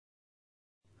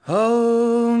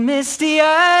Oh, misty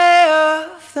eye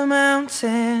of the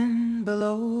mountain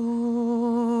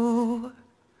below,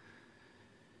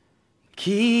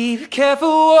 keep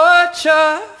careful watch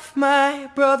of my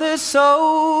brother's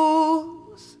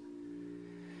souls.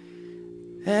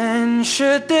 And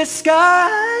should the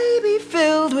sky be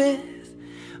filled with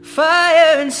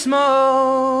fire and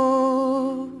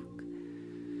smoke,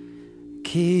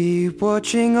 keep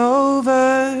watching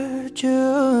over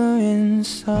Durin's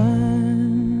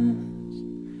sons.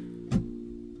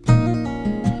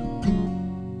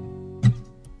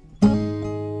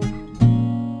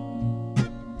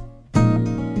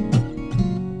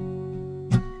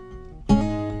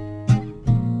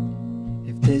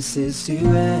 If this is to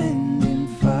end in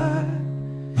fire,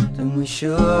 then we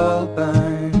shall all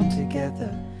burn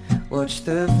together. Watch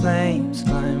the flames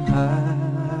climb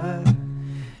high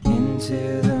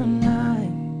into the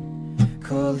night,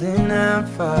 calling out,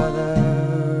 Father,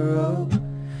 oh,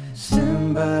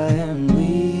 stand by and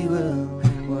we will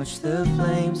watch the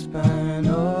flames burn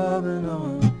open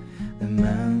on the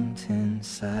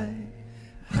mountainside.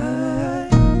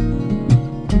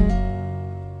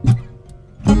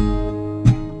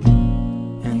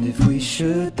 And if we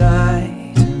should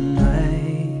die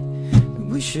tonight,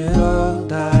 we should all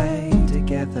die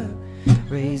together.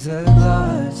 Raise a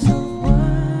glass of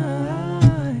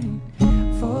wine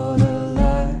for the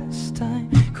last time,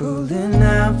 calling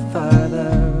out,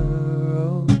 Father,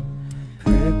 oh,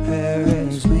 prepare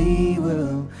as we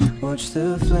will watch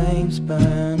the flames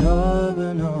burn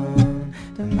open on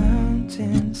the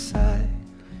mountainside.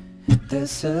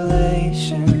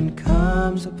 Desolation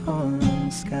comes upon the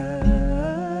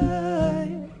sky.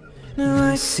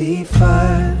 Now I see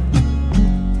fire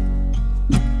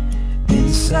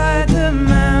inside the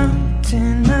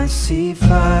mountain. I see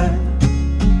fire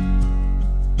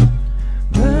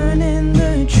burning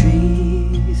the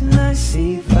trees, and I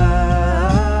see fire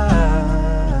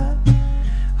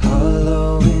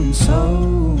hollow in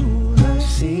soul. I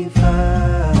see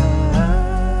fire,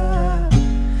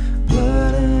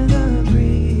 blood in the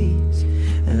breeze,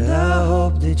 and I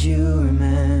hope that you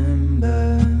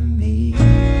remember me.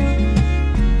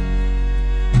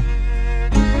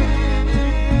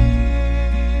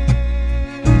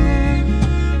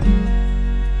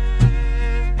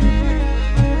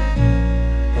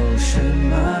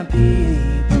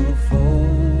 People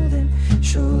fold, and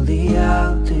surely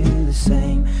I'll do the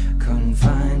same.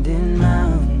 Confined in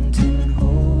mountain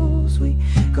holes, we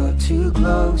got too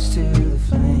close to the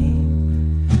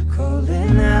flame,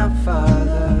 calling out,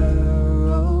 Father,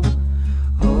 oh,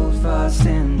 hold fast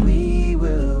and we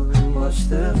will watch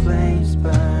the flames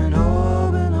burn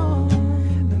open on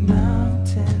the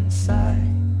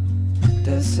mountainside.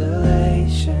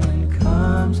 Desolation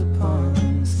comes upon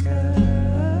the sky.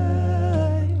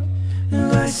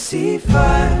 I see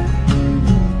fire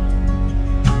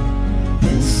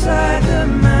inside the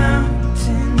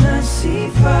mountain. I see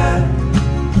fire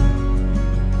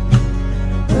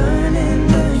burning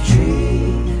the trees.